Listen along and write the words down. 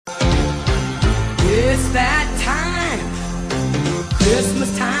that time.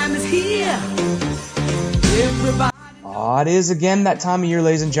 Christmas time is here. Everybody. It is again that time of year,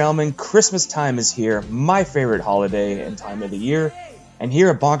 ladies and gentlemen. Christmas time is here, my favorite holiday and time of the year. And here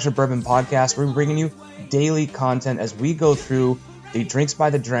at Bonkers Bourbon Podcast, we're bringing you daily content as we go through the Drinks by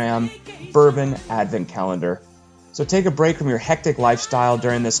the Dram Bourbon Advent Calendar. So take a break from your hectic lifestyle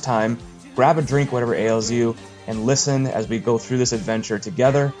during this time, grab a drink, whatever ails you, and listen as we go through this adventure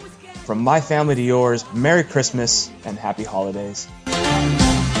together. From my family to yours, Merry Christmas and Happy Holidays.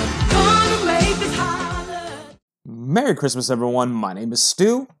 Merry Christmas, everyone. My name is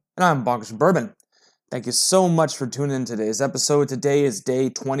Stu, and I'm Bonkers Bourbon. Thank you so much for tuning in to today's episode. Today is day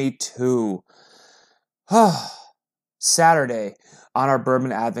 22. Saturday on our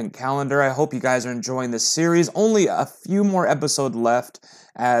Bourbon Advent Calendar. I hope you guys are enjoying this series. Only a few more episodes left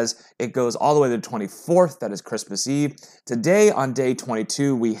as it goes all the way to the 24th. That is Christmas Eve. Today on day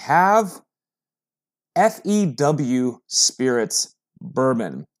 22, we have FEW Spirits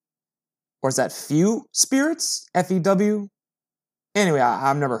Bourbon. Or is that Few Spirits? FEW? Anyway,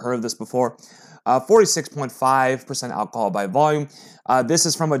 I've never heard of this before. 46.5% alcohol by volume. This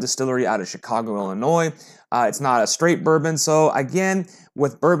is from a distillery out of Chicago, Illinois. It's not a straight bourbon. So again,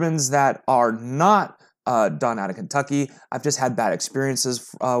 with bourbons that are not done out of Kentucky, I've just had bad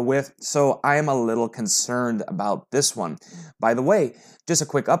experiences with. So I am a little concerned about this one. By the way, just a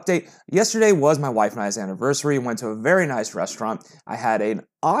quick update. Yesterday was my wife and I's anniversary. Went to a very nice restaurant. I had an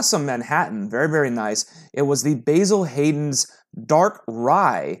awesome Manhattan. Very, very nice. It was the Basil Hayden's Dark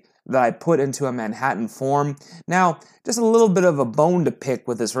Rye that I put into a Manhattan form. Now, just a little bit of a bone to pick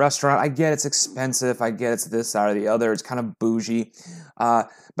with this restaurant. I get it's expensive. I get it's this, that, or the other. It's kind of bougie.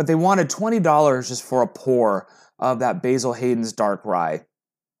 But they wanted $20 just for a pour of that Basil Hayden's Dark Rye.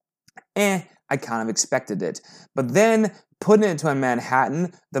 I kind of expected it. But then, putting it into a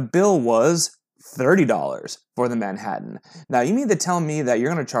Manhattan, the bill was $30 for the Manhattan. Now, you mean to tell me that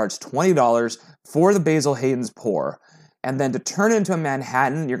you're going to charge $20 for the Basil Hayden's pour, and then to turn it into a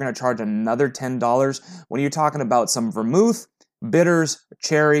Manhattan, you're going to charge another $10 when you're talking about some vermouth, bitters,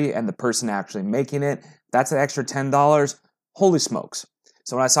 cherry, and the person actually making it? That's an extra $10. Holy smokes.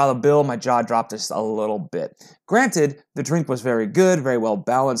 So when I saw the bill, my jaw dropped just a little bit. Granted, the drink was very good, very well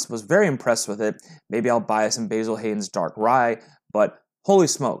balanced, was very impressed with it. Maybe I'll buy some Basil Hayden's Dark Rye, but holy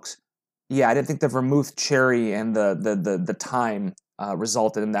smokes. Yeah, I didn't think the vermouth, cherry, and the thyme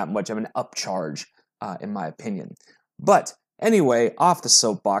resulted in that much of an upcharge, in my opinion. But anyway, off the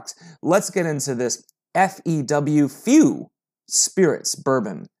soapbox, let's get into this FEW Spirits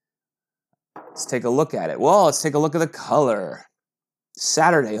Bourbon. Let's take a look at it. Well, let's take a look at the color.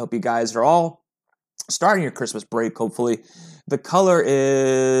 Saturday, hope you guys are all starting your Christmas break, hopefully. The color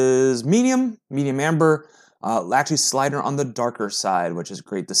is medium amber, actually slider on the darker side, which is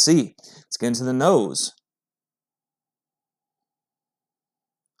great to see. Let's get into the nose.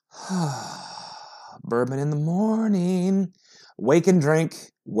 Bourbon in the morning. Wake and drink,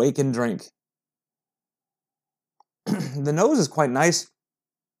 wake and drink. The nose is quite nice.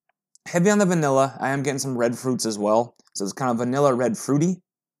 Heavy on the vanilla. I am getting some red fruits as well. So it's kind of vanilla red fruity.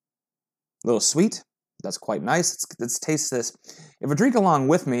 A little sweet. That's quite nice. Let's taste this. If a drink along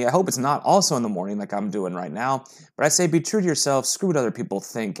with me, I hope it's not also in the morning like I'm doing right now. But I say be true to yourself, screw what other people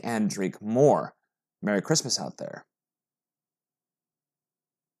think, and drink more. Merry Christmas out there.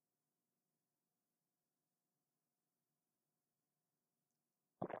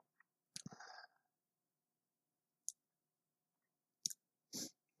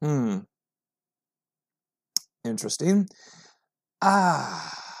 Interesting. Where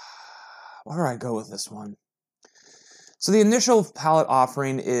do I go with this one? So the initial palate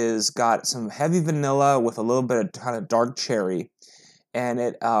offering got some heavy vanilla with a little bit of kind of dark cherry, and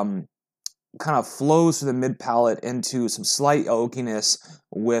it kind of flows through the mid palate into some slight oakiness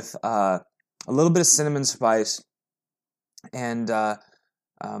with a little bit of cinnamon spice and a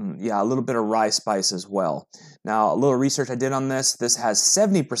little bit of rye spice as well. Now, a little research I did on this. This has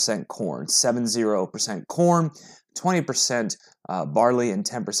 70% corn, 70% corn, 20% barley, and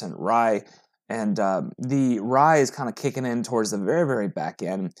 10% rye. And the rye is kind of kicking in towards the very, very back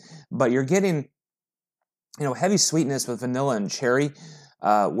end. But you're getting, heavy sweetness with vanilla and cherry,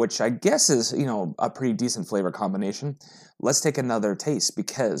 which I guess is, a pretty decent flavor combination. Let's take another taste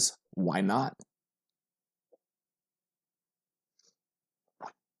because why not?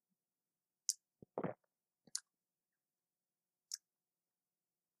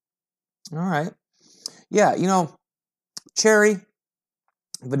 All right. Yeah, cherry,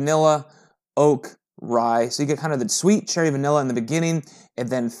 vanilla, oak, rye. So you get kind of the sweet cherry vanilla in the beginning. It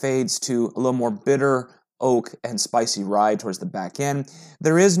then fades to a little more bitter oak and spicy rye towards the back end.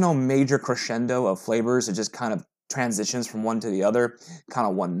 There is no major crescendo of flavors. It just kind of transitions from one to the other, kind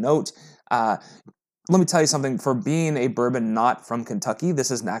of one note. Let me tell you something, for being a bourbon not from Kentucky,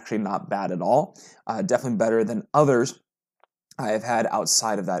 this is actually not bad at all. Definitely better than others I have had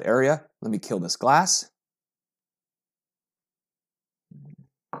outside of that area. Let me kill this glass.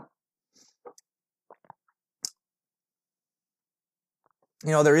 You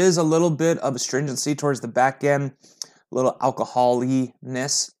know, there is a little bit of astringency towards the back end, a little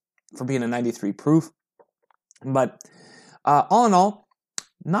alcohol-y-ness for being a 93 proof. But all in all,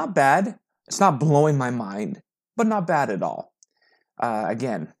 not bad. It's not blowing my mind, but not bad at all.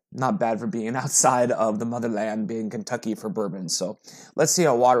 Again, not bad for being outside of the motherland, being Kentucky for bourbon. So let's see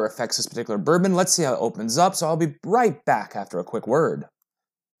how water affects this particular bourbon. Let's see how it opens up. So I'll be right back after a quick word.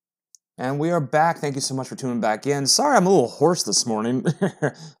 And we are back. Thank you so much for tuning back in. Sorry, I'm a little hoarse this morning.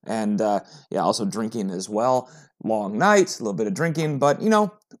 And yeah, also drinking as well. Long night, a little bit of drinking, but you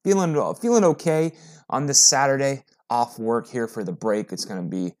know, feeling okay on this Saturday off work here for the break. It's going to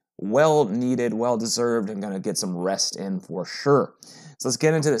be well needed, well deserved, and going to get some rest in for sure. So let's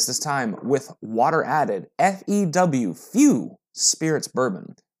get into this time with water added. FEW, Few Spirits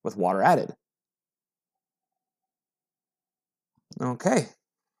Bourbon with water added. Okay.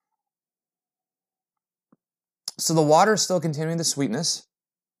 So the water is still continuing the sweetness,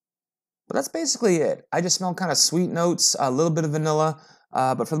 but that's basically it. I just smell kind of sweet notes, a little bit of vanilla,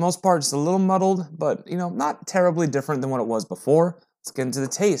 but for the most part, just a little muddled, but you know, not terribly different than what it was before. Let's get into the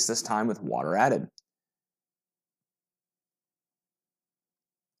taste this time with water added.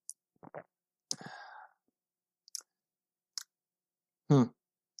 Kind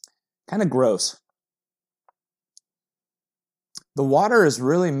of gross. The water is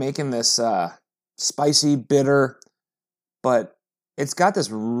really making this spicy, bitter, but it's got this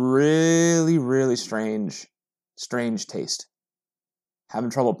really, really strange taste.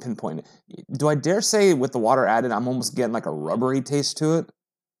 Having trouble pinpointing it. Do I dare say with the water added, I'm almost getting like a rubbery taste to it?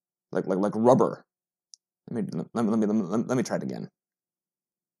 Like rubber. Let me try it again.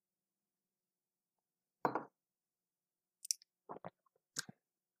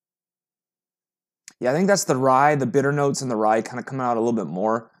 Yeah, I think that's the rye, the bitter notes in the rye kind of coming out a little bit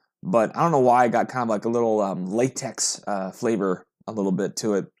more. But I don't know why I got kind of like a little latex flavor a little bit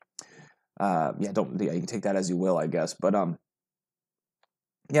to it. Yeah, you can take that as you will, I guess. But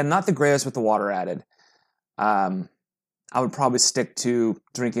yeah, not the greatest with the water added. I would probably stick to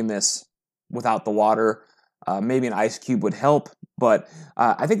drinking this without the water. Maybe an ice cube would help, but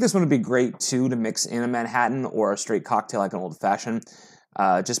I think this one would be great too to mix in a Manhattan or a straight cocktail like an old fashioned,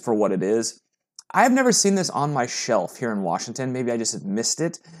 just for what it is. I have never seen this on my shelf here in Washington. Maybe I just have missed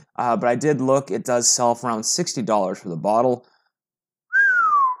it, but I did look. It does sell for around $60 for the bottle.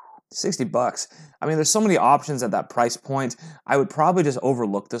 $60. I mean, there's so many options at that price point. I would probably just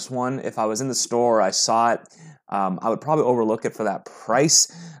overlook this one. If I was in the store, I saw it, I would probably overlook it for that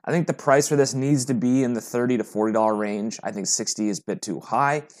price. I think the price for this needs to be in the $30 to $40 range. I think 60 is a bit too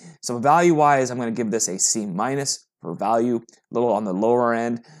high. So value-wise, I'm going to give this a C- for value, a little on the lower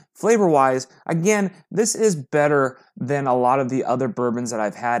end. Flavor-wise, again, this is better than a lot of the other bourbons that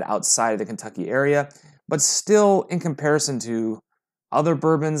I've had outside of the Kentucky area, but still, in comparison to other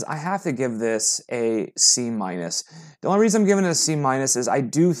bourbons, I have to give this a C-. The only reason I'm giving it a C- is I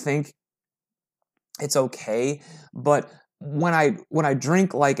do think it's okay, but when I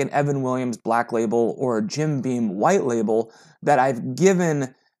drink like an Evan Williams Black Label or a Jim Beam White Label that I've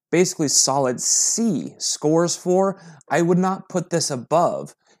given basically solid C scores for, I would not put this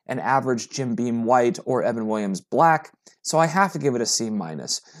above an average Jim Beam White or Evan Williams Black, so I have to give it a C-.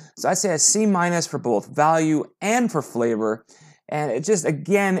 So I say a C- for both value and for flavor, and it just,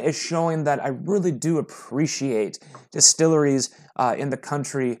 again, is showing that I really do appreciate distilleries in the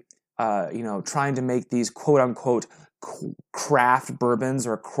country, trying to make these quote-unquote craft bourbons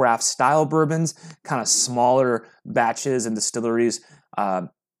or craft-style bourbons, kind of smaller batches and distilleries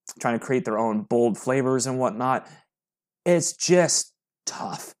trying to create their own bold flavors and whatnot. It's just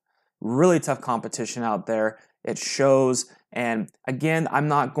tough. Really tough competition out there. It shows. And again, I'm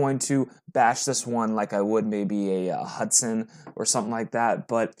not going to bash this one like I would maybe a Hudson or something like that,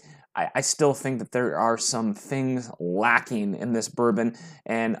 but I still think that there are some things lacking in this bourbon.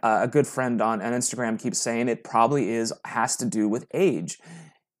 And a good friend on Instagram keeps saying it probably has to do with age.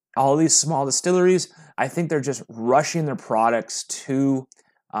 All these small distilleries, I think they're just rushing their products to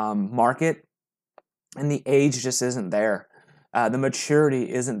market, and the age just isn't there. The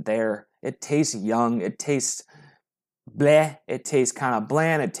maturity isn't there. It tastes young. It tastes bleh. It tastes kind of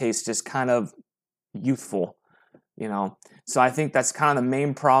bland. It tastes just kind of youthful, you know. So I think that's kind of the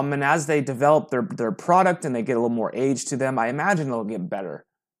main problem. And as they develop their product and they get a little more age to them, I imagine it'll get better.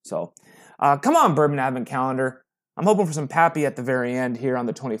 So come on, Bourbon Advent Calendar. I'm hoping for some Pappy at the very end here on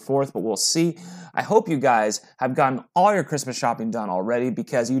the 24th, but we'll see. I hope you guys have gotten all your Christmas shopping done already,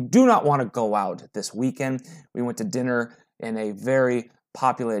 because you do not want to go out this weekend. We went to dinner in a very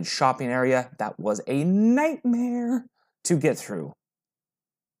populated shopping area that was a nightmare to get through.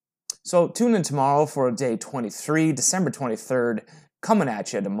 So tune in tomorrow for day 23, December 23rd, coming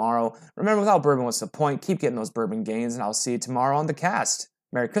at you tomorrow. Remember, without bourbon, what's the point? Keep getting those bourbon gains, and I'll see you tomorrow on the cast.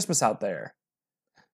 Merry Christmas out there.